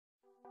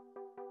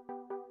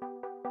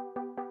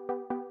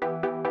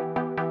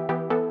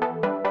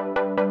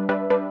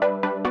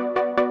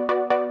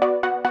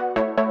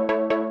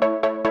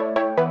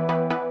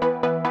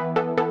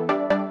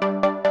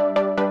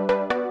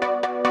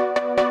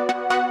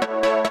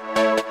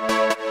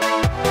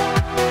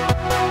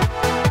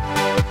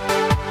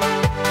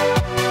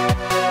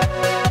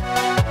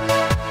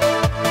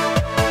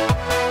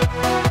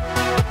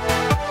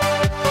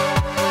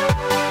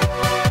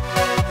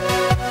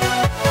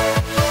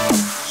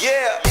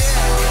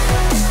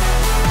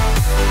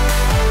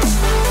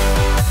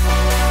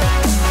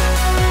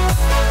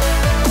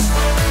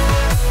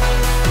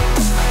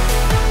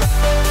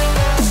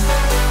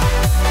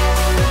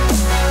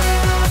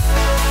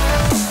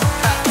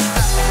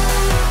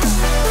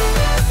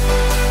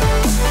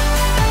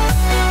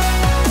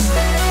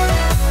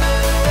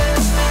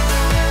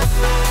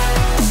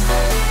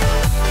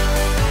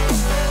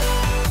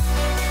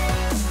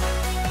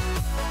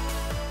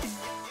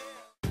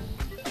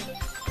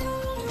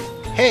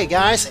Hey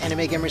guys,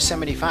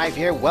 AnimeGamer75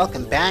 here.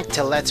 Welcome back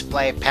to Let's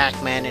Play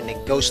Pac-Man and the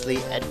Ghostly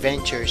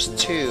Adventures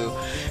 2.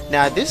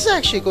 Now this is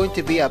actually going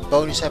to be a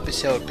bonus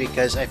episode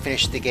because I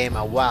finished the game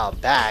a while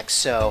back.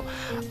 So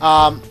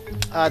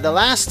the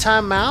last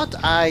time out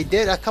I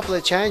did a couple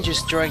of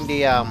challenges during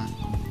the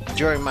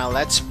during my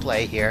Let's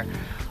Play here.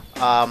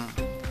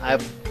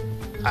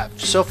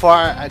 So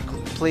far I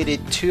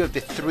completed 2 of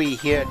the 3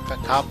 here at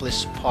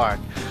Hauppage Park.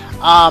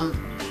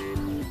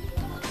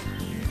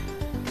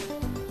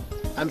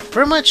 I'm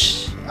pretty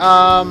much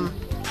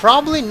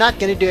probably not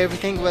gonna do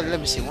everything. Well, let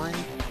me see, one.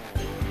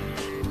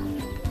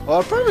 Well,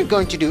 I'm probably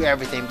going to do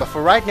everything, but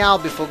for right now I'll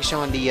be focusing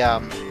on the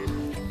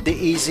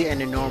easy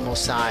and the normal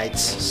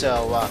sides.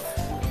 So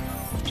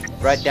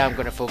right now I'm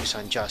gonna focus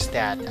on just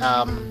that.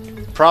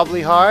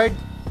 Probably hard.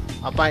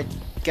 I might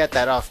get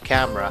that off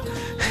camera.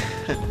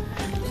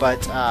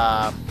 But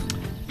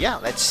yeah,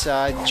 let's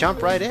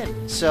jump right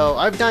in. So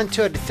I've done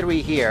 2 of the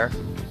 3 here.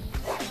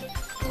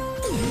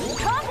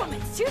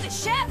 Compliments to the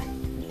chef.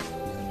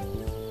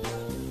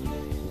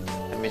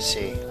 Let me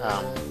see.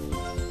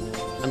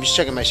 I'm just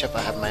checking my chef.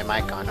 I have my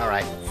mic on. All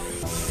right.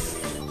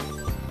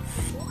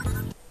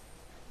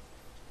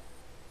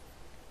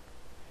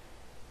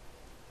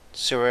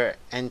 So we're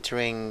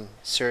entering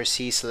Sir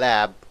C's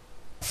lab.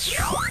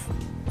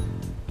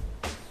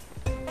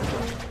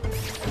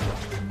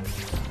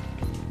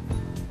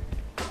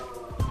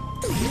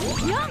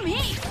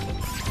 Yummy!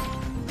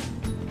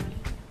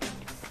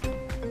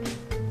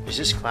 Is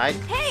this Clyde?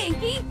 Hey,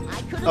 Inky!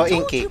 I could have Oh, told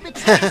Inky. you the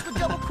chance to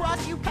double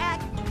cross you, Pac.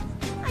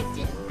 I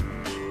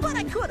didn't, but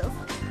I could have.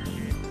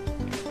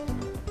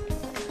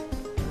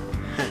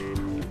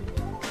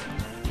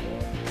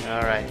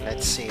 All right.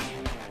 Let's see.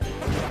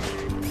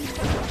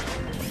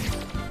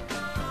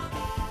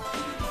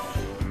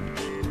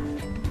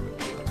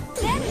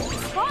 That is the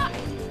spot!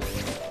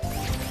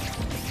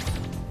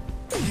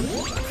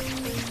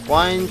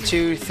 1,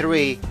 2,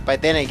 3.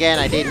 But then again,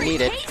 I didn't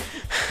need it.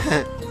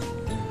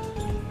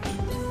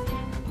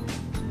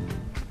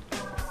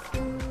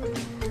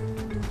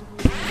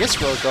 Guess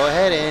we'll go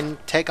ahead and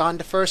take on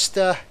the first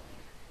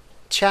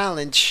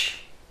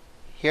challenge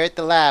here at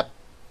the lab.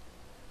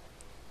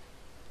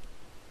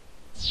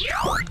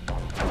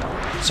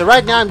 So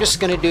right now I'm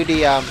just gonna do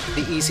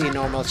the easy and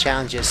normal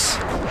challenges.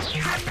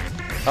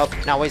 Oh,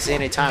 not wasting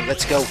any time.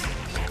 Let's go.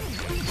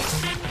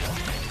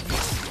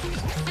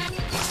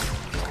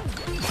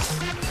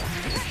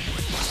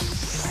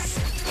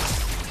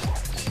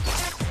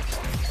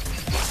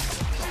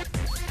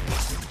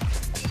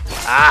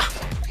 Ah.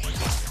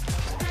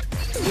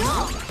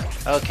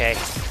 Okay.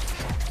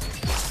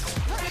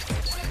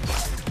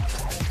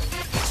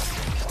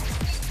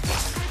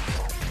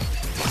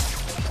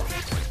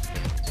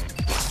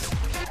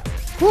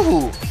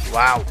 Woohoo!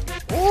 Wow.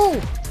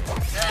 Ooh.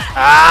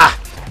 Ah.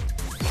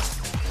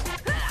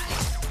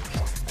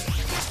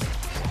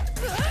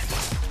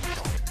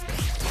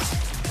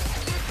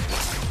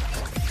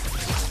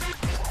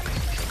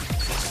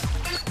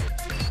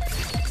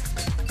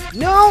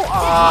 No.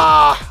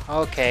 Ah.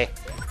 Okay.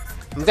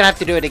 I'm gonna have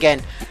to do it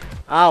again.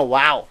 Oh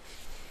wow.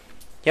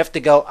 You have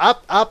to go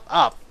up, up,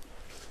 up.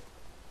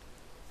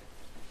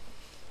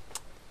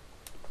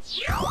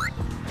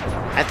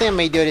 I think I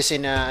may do this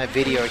in a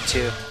video or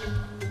 2.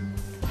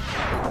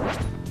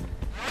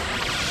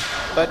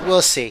 But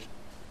we'll see.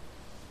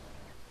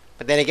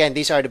 But then again,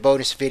 these are the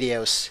bonus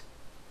videos.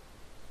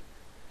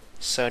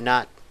 So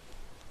not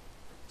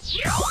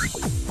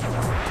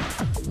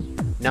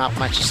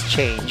much has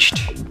changed.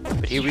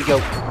 But here we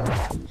go.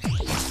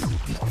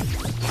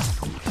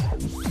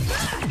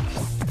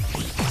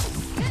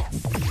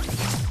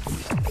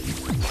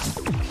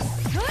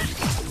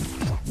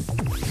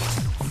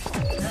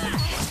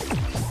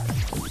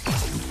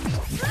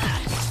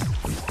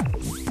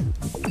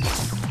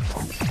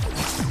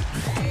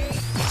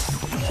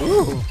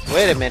 Ooh,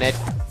 wait a minute.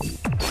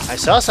 I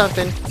saw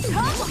something.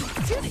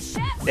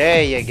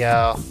 There you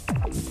go.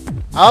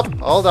 Up,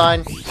 hold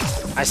on.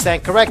 I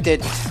stand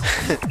corrected.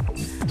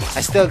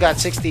 I still got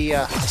 60,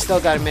 I still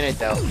got a minute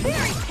though.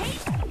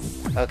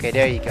 Okay,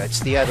 there you go.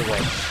 It's the other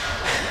way.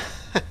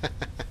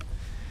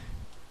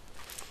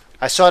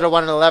 I saw the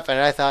one on the left and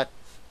I thought,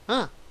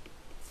 huh.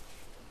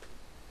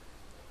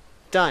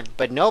 Done.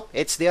 But nope,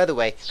 it's the other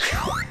way.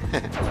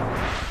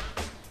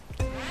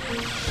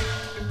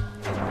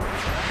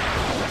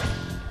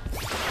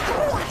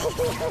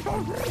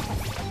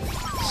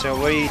 So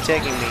where are you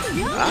taking me?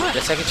 Ah, the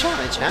second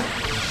challenge, huh?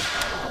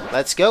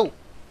 Let's go.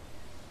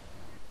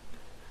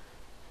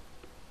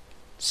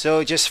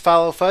 So just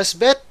follow first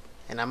bit,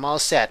 and I'm all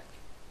set.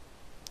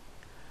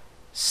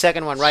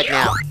 Second one right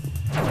now.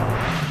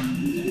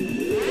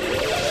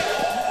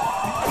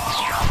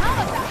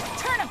 How about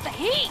turn up the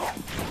heat?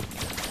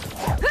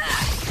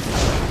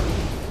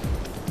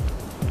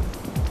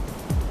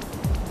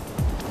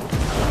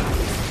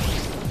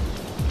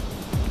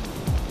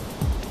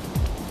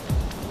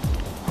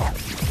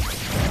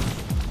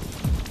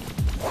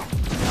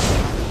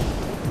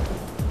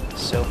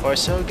 So far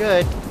so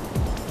good.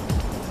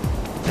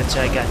 That's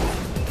what I got.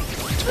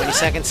 20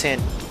 seconds in.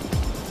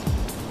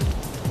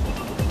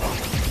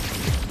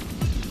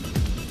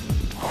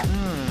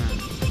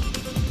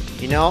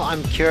 know,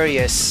 I'm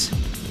curious.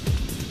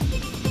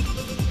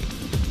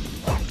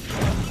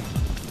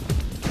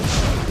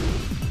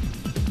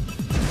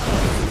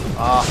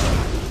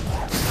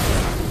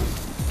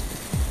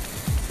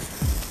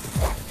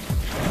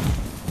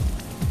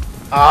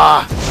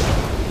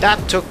 That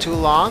took too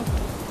long.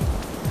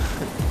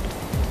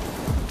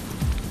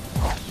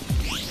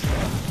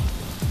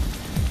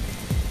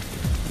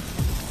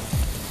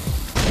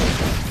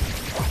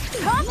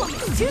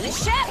 Compliments to the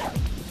chef.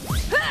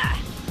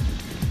 Ha!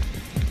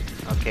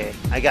 Okay,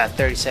 I got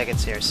 30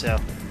 seconds here, so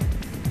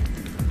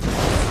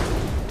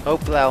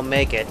hopefully I'll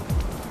make it.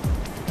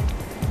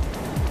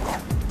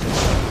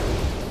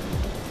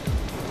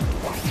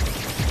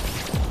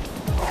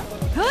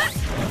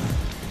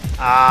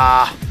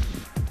 Huh?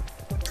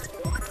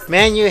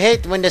 Man, you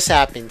hate when this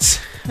happens.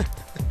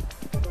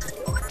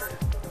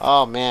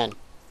 Oh man,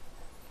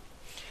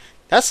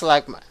 that's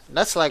like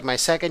my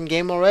second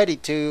game already.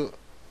 To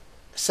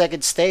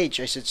second stage,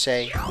 I should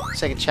say,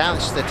 second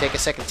challenge to take a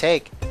second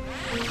take.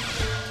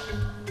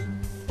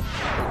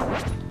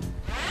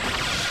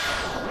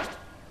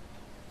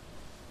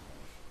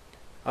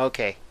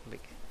 Okay,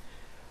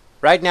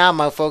 right now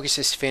my focus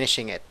is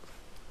finishing it,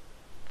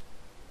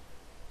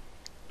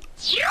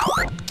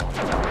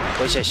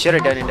 which I should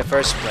have done in the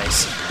first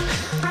place.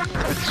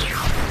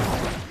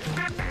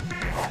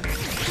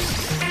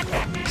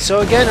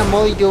 So again, I'm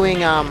only doing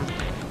the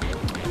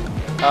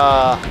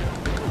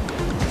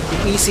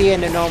easy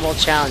and the normal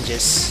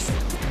challenges.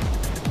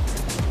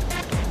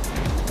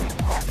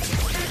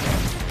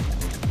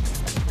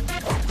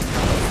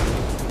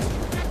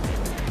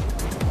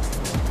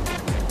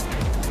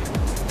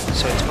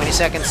 So 20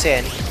 seconds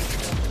in.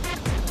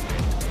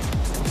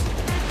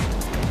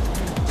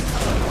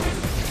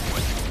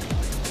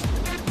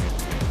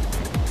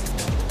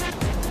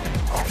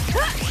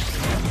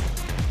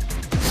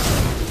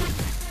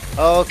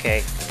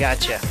 Okay,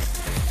 gotcha.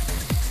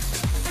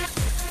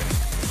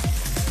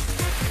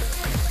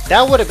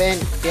 That would have been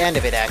the end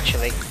of it,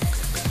 actually.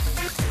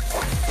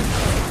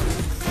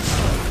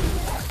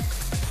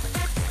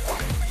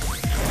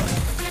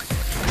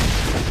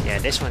 Yeah,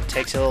 this one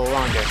takes a little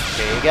longer.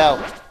 There you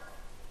go.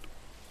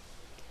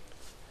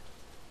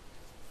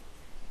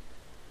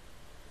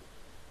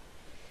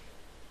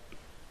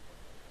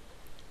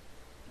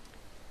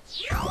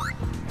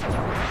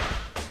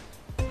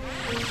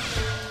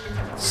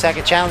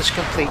 Second challenge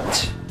complete.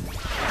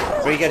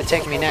 Where are you gonna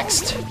take me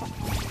next?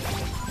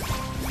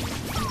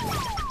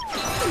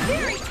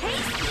 Very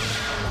tasty.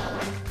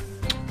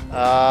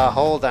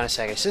 Hold on a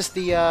second. Is this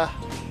the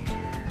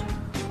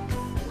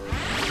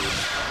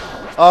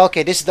Oh,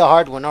 okay, this is the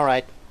hard one,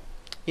 alright.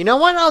 You know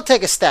what? I'll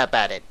take a stab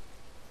at it.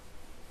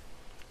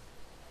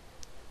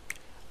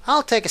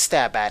 I'll take a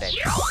stab at it.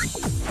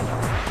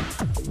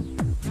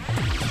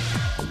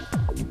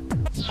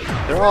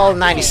 They're all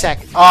 90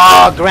 seconds.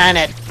 Oh,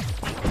 granite!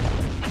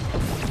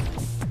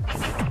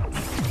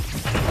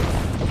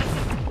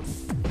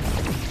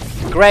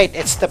 Great,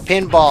 it's the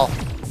pinball.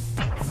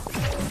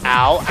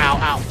 Ow, ow,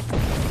 ow.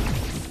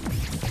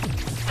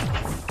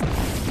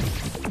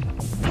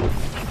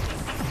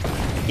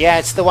 Yeah,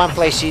 it's the one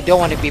place you don't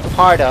want to be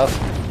part of.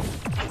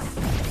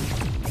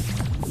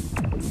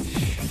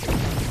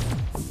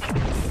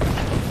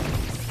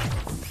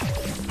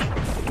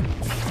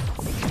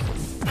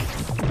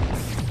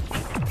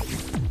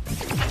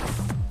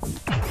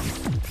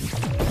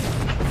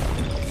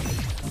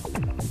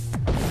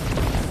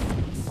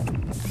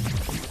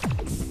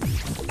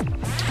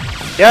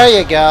 There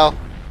you go.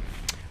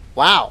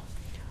 Wow.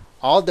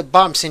 All the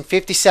bumps in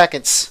 50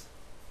 seconds.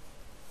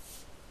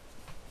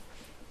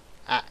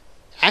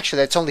 Actually,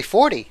 that's only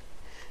 40.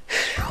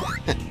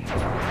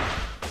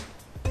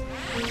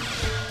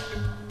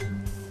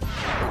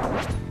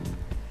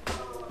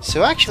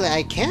 So actually,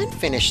 I can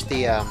finish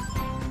the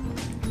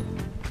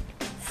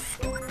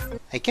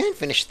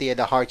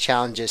the hard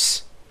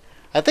challenges.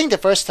 I think the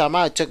first time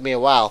out it took me a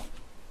while.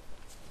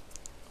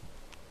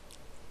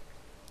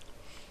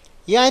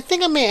 Yeah, I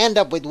think I may end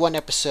up with one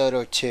episode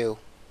or two.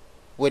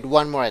 With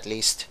one more at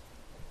least.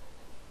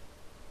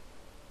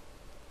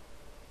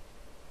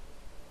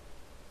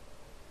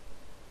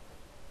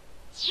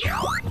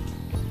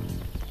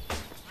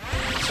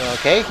 So,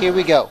 okay, here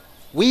we go.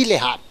 Wheelie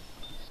hop.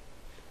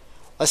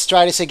 Let's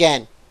try this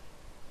again.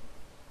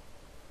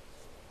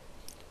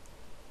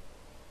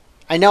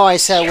 I know I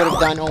said I would have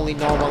done only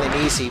normal and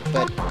easy,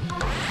 but...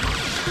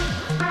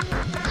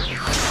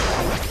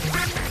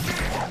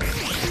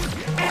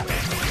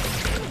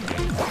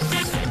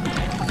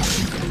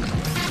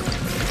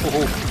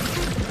 Oh.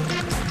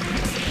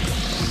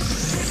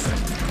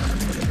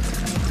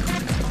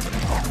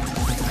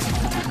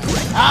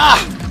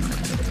 Ah!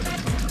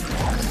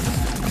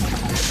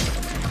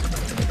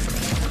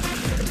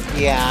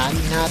 Yeah,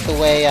 not the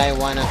way I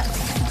wanna.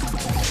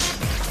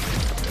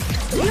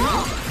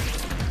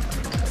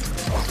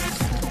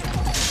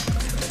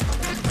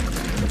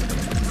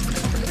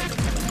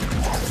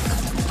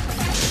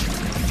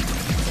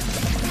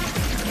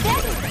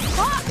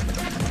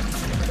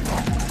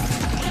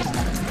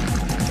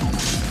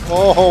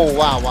 Oh,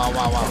 wow, wow,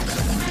 wow, wow.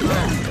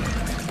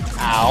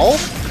 Ow.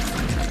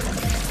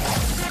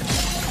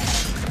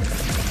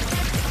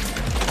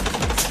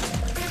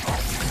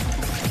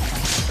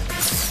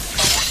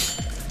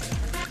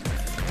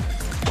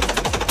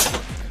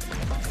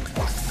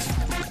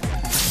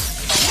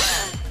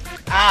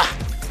 Ah.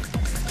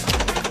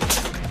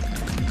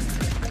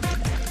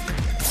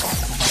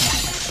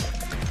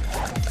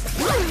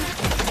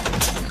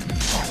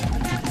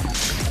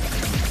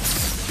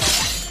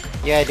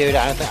 Yeah, dude,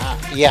 I don't think,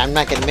 yeah, I'm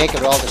not gonna make it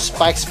with all the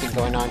spikes been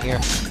going on here.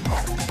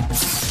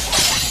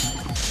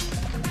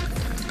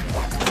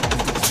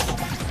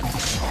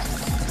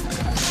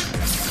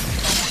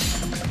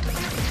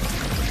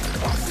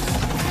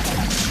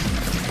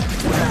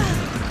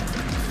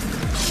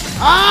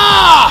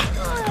 Ah!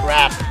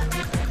 Crap.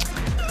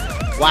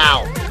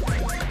 Wow.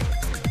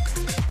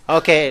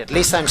 Okay, at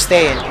least I'm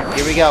staying.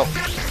 Here we go.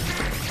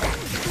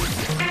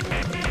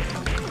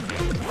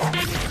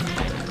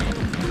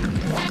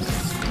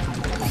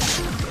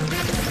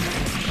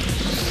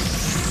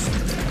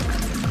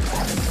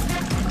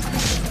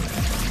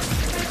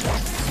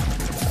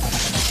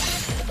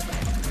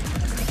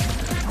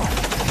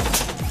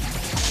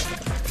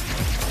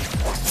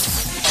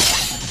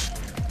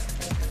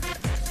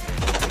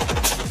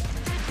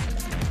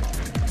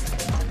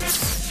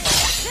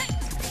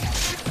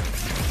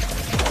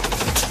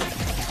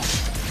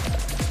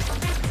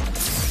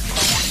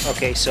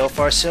 Okay, so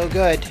far so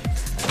good.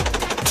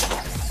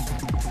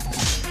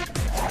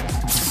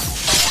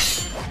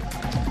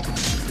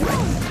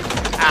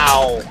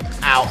 Ow!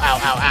 Ow, ow,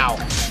 ow, ow.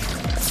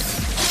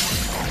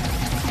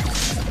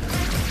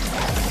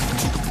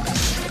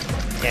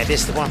 Yeah,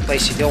 this is the one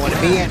place you don't want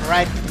to be in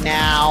right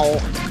now.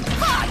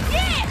 Oh,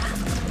 yeah!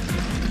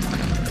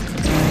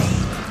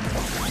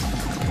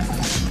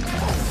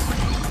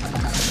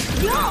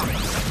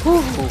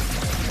 Whew.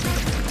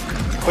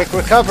 Quick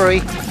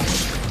recovery.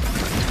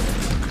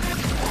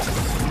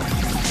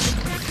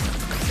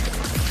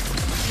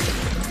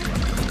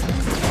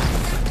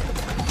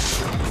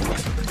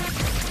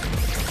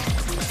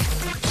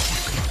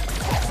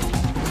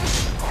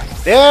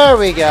 There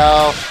we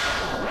go.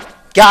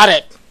 Got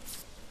it.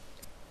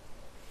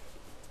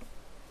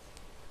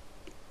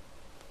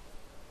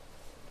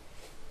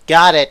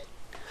 Got it.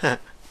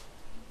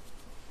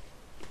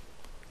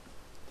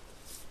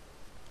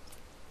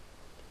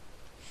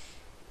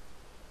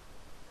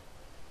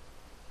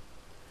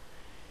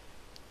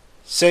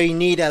 So you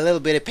need a little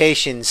bit of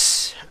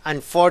patience.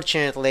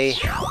 Unfortunately,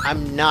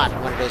 I'm not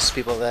one of those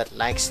people that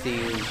likes to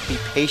be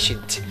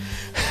patient.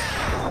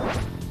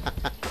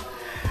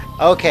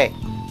 Okay.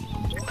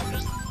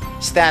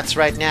 Stats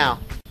right now.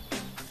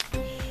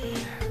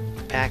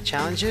 Pac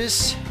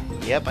Challenges.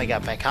 Yep, I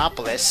got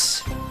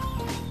Pacopolis.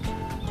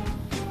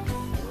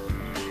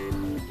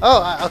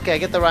 Oh, okay, I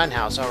get the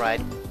roundhouse.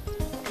 Alright.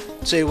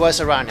 So it was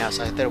a roundhouse.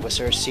 I thought it was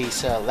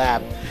Cersei's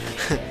lab.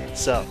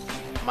 So,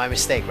 my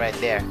mistake right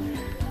there.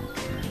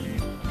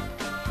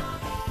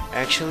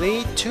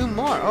 Actually, 2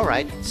 more.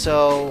 Alright,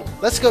 so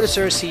let's go to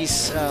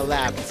Cersei's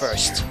lab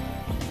first.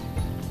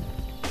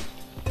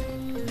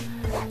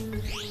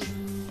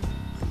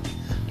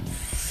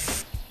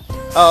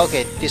 Oh,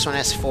 okay, this one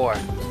has 4.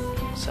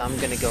 So I'm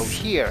gonna go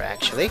here,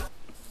 actually.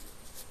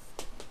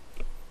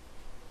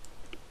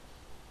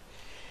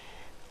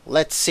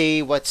 Let's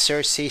see what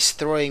Cersei's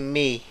throwing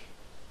me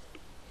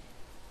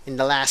in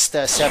the last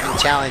 7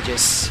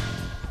 challenges.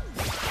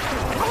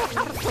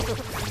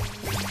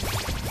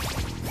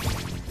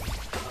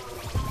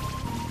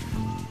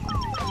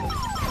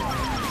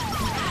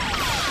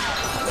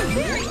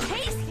 Very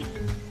tasty.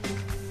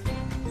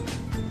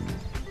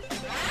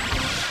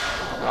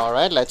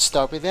 Alright, let's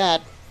start with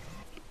that.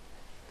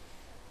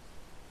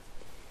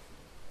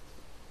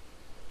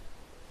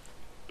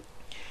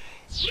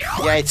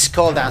 Yeah, it's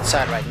cold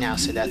outside right now,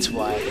 so that's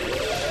why.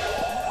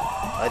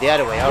 Oh, the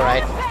other way,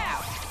 alright.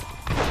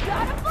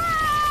 Gotta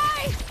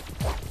fly!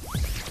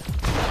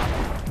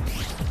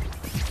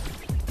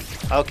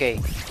 Okay,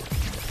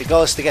 the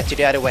goal is to get you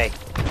the other way.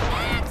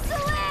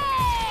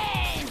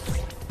 Excellent!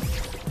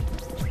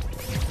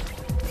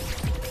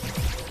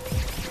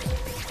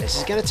 This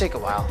is gonna take a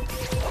while.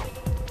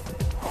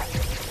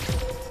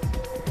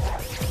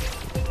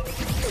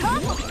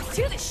 Compliments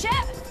to the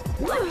chef!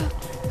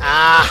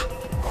 Ah!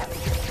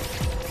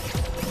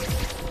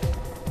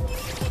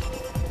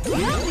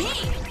 Yummy!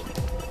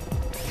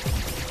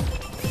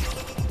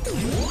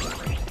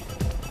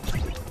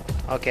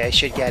 Okay, I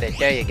should get it.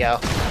 There you go.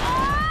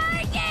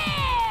 Oh,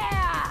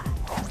 yeah!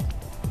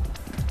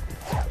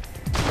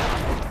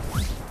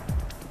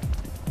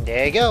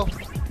 There you go.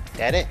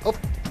 That it. Oh.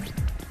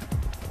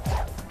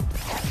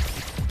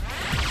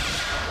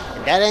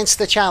 And that ends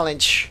the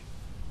challenge.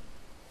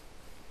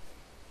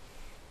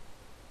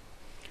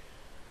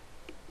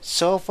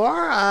 So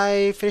far,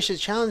 I finished the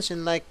challenge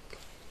in like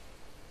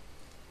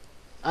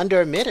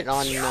under a minute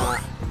on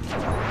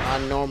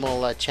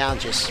normal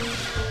challenges.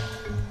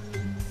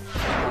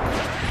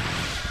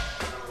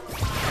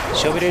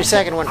 Show me the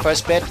second one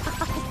first, bit.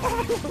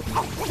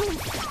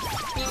 Compliments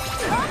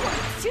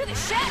to the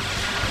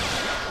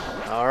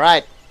chef! All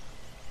right.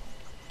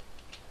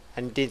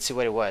 I didn't see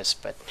what it was,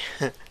 but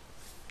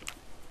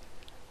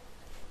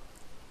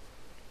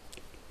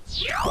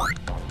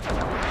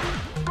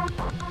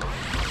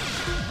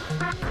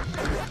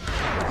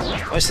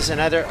what's this?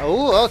 Another?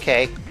 Oh,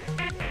 okay.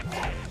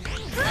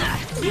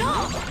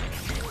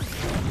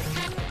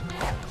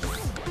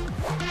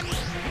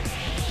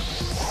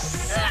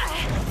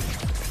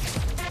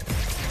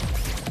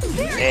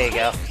 There you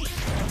go.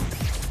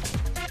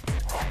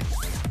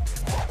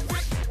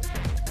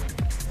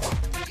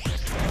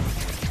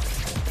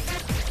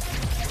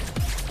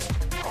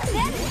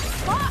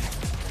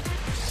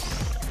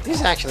 This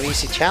is actually an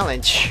easy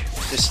challenge.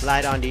 Just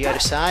slide on the other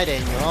side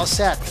and you're all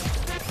set.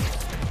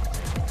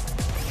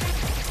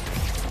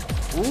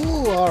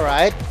 Ooh,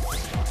 alright.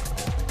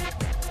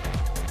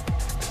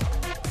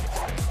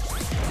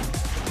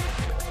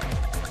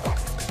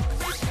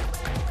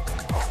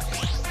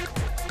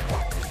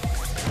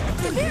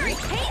 Very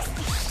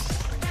tasty.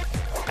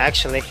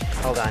 Actually,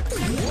 hold on.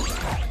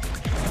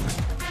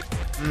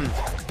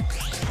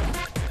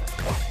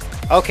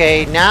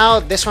 Okay, now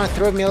this one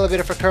threw me a little bit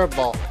of a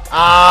curveball.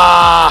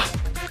 Ah!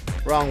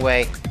 Wrong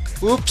way.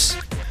 Oops.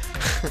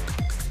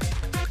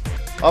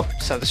 Oh,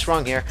 something's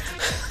wrong here.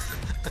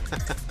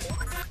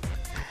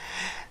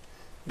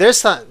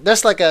 There's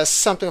like a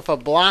something of a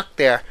block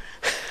there.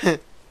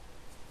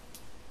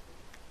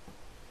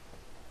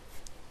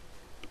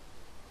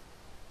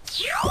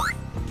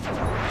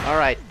 All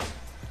right.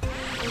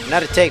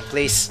 Another take,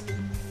 please.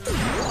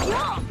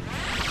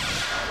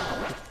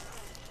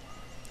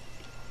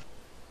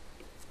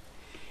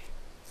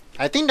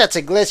 I think that's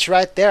a glitch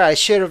right there. I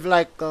should have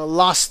like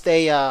lost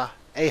a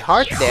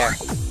heart there.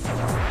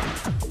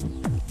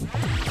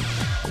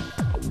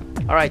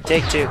 All right,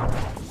 take two.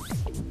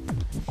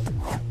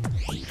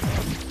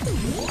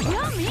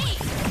 Yummy.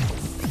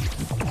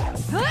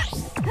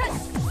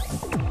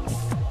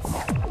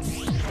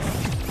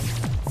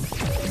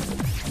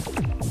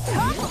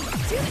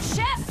 Hauppage to the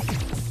chef.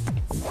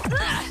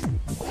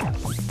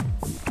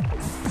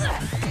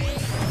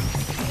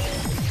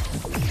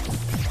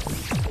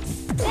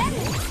 That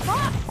is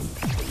fun.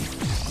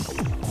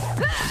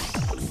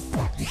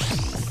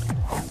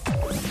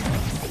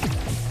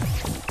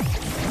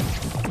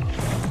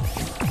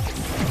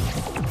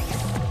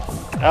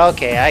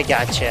 Okay, I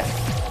gotcha.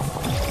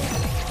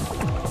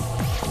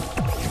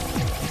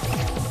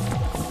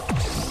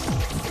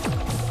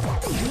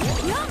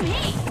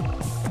 Yummy.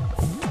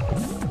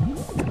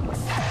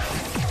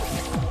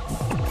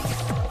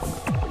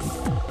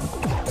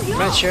 I'm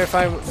not sure if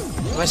am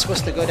I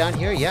supposed to go down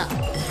here? Yeah.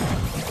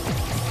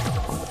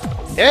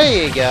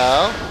 There you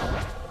go.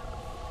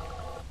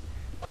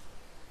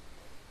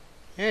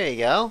 There you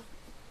go.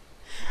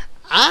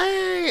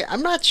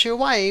 I'm not sure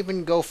why I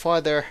even go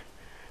farther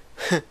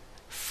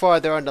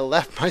farther on the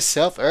left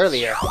myself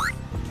earlier.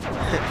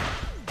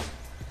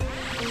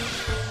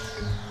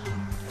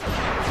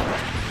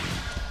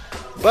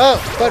 But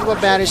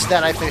what matters is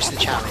that I finished the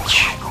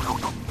challenge.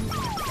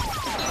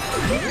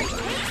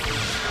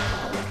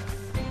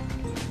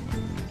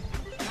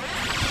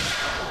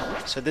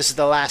 So this is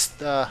the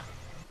last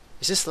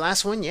is this the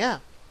last one? Yeah.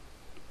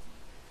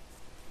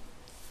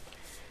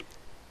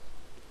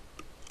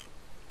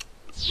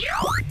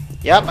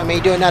 Yep, I may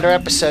do another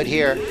episode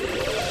here.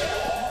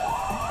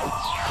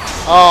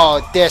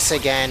 Oh, this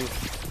again.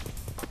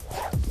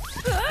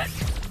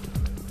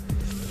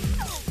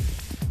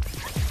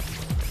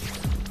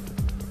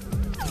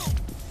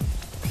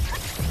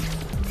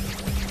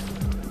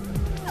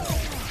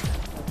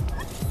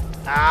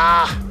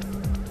 Ah.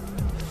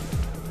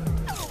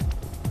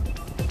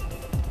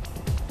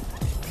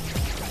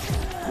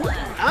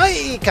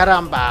 Ay,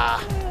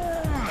 caramba.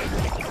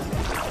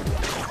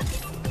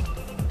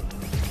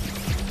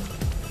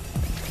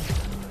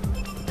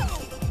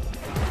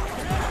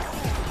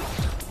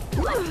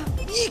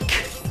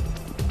 Eek.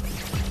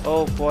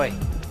 Oh boy.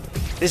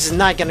 This is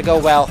not gonna go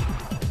well.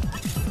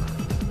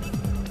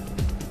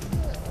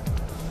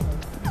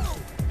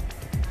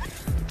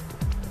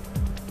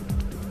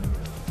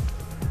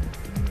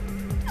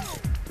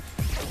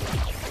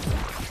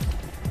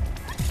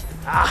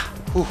 Ah,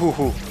 hoo hoo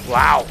hoo.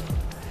 Wow.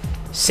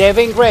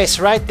 Saving grace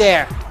right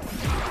there.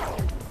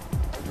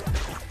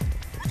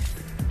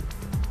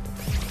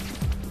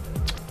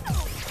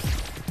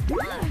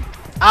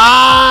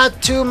 Ah,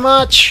 too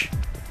much.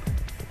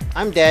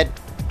 I'm dead.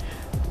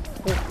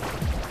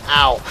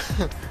 Ow.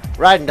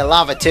 Right in the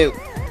lava too.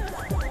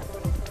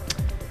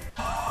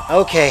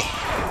 Okay.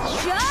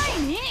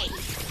 Shiny.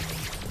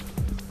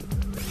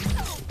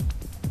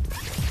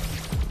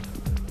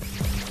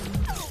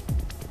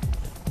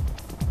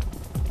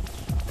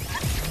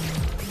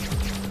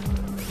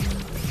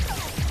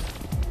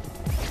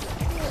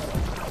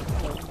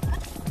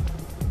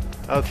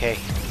 Okay.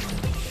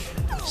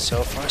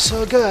 So far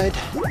so good.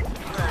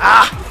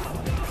 Ah!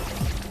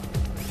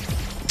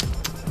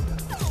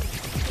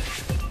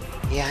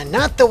 Yeah,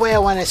 not the way I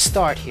want to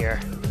start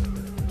here.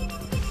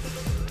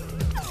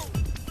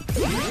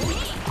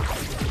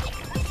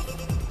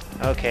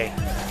 Okay.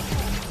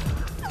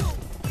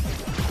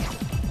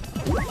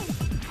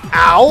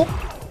 Ow!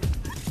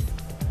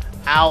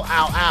 Ow,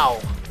 ow, ow.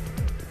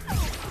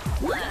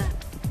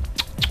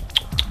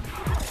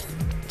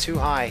 Too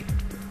high.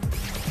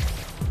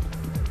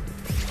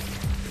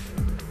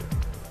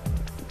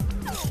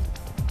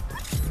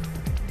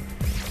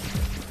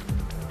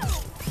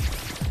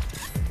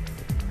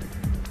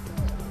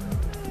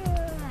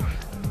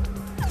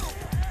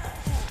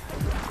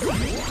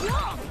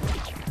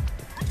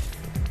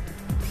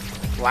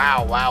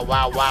 Wow, wow,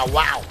 wow, wow,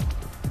 wow.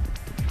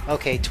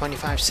 Okay,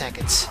 25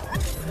 seconds.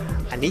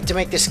 I need to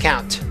make this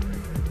count.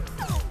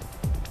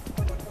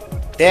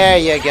 There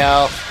you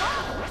go.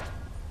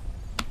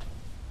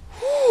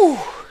 Whew.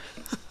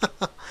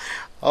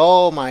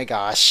 Oh my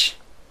gosh.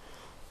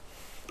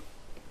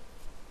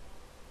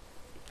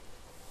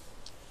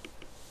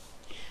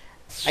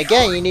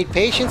 Again, you need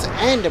patience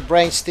and the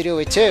brains to do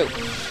it too.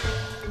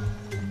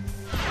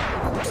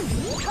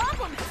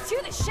 Compliments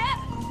to the chef.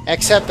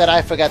 Except that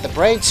I forgot the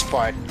brains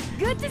part.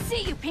 Good to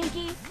see you,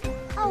 Pinky.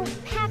 Oh,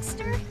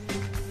 Paxter,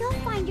 you'll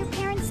find your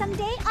parents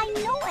someday, I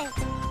know it.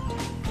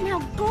 Now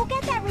go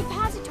get that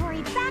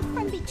repository back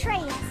from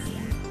Betrayus.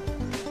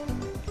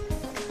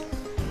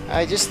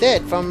 I just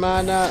did from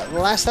the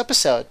last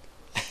episode.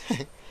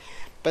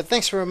 But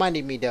thanks for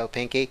reminding me though,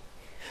 Pinky.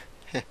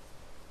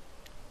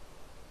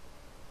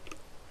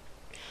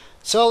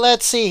 So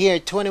let's see here,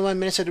 21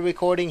 minutes of the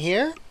recording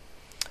here.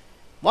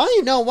 Well,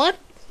 you know what?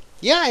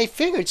 Yeah, I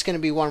figured it's going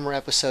to be one more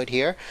episode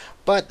here.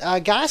 But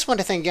guys, want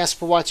to thank you guys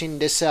for watching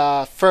this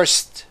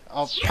first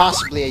of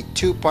possibly a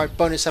two-part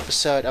bonus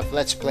episode of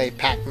Let's Play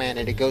Pac-Man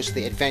and the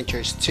Ghostly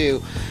Adventures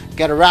 2.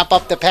 Gotta wrap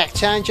up the Pac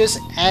Challenges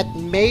at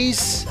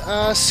May's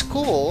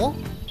school.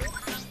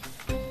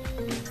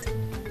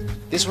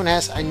 This one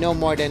has, I know,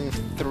 more than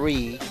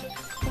 3.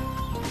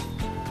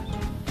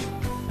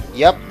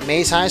 Yep,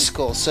 May's High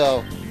School.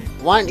 So,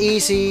 1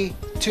 easy,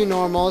 2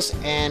 normals,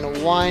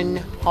 and 1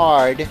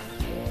 hard.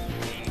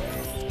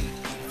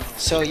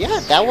 So yeah,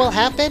 that will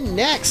happen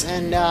next.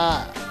 And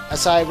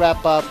as I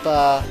wrap up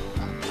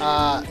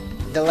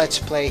the Let's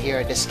Play here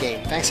at this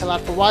game. Thanks a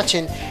lot for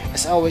watching.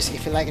 As always,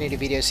 if you like any of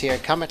the videos here,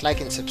 comment, like,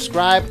 and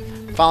subscribe.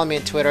 Follow me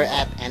on Twitter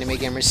at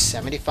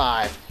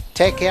AnimeGamers75.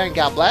 Take care and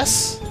God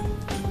bless.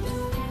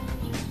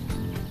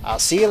 I'll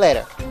see you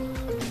later.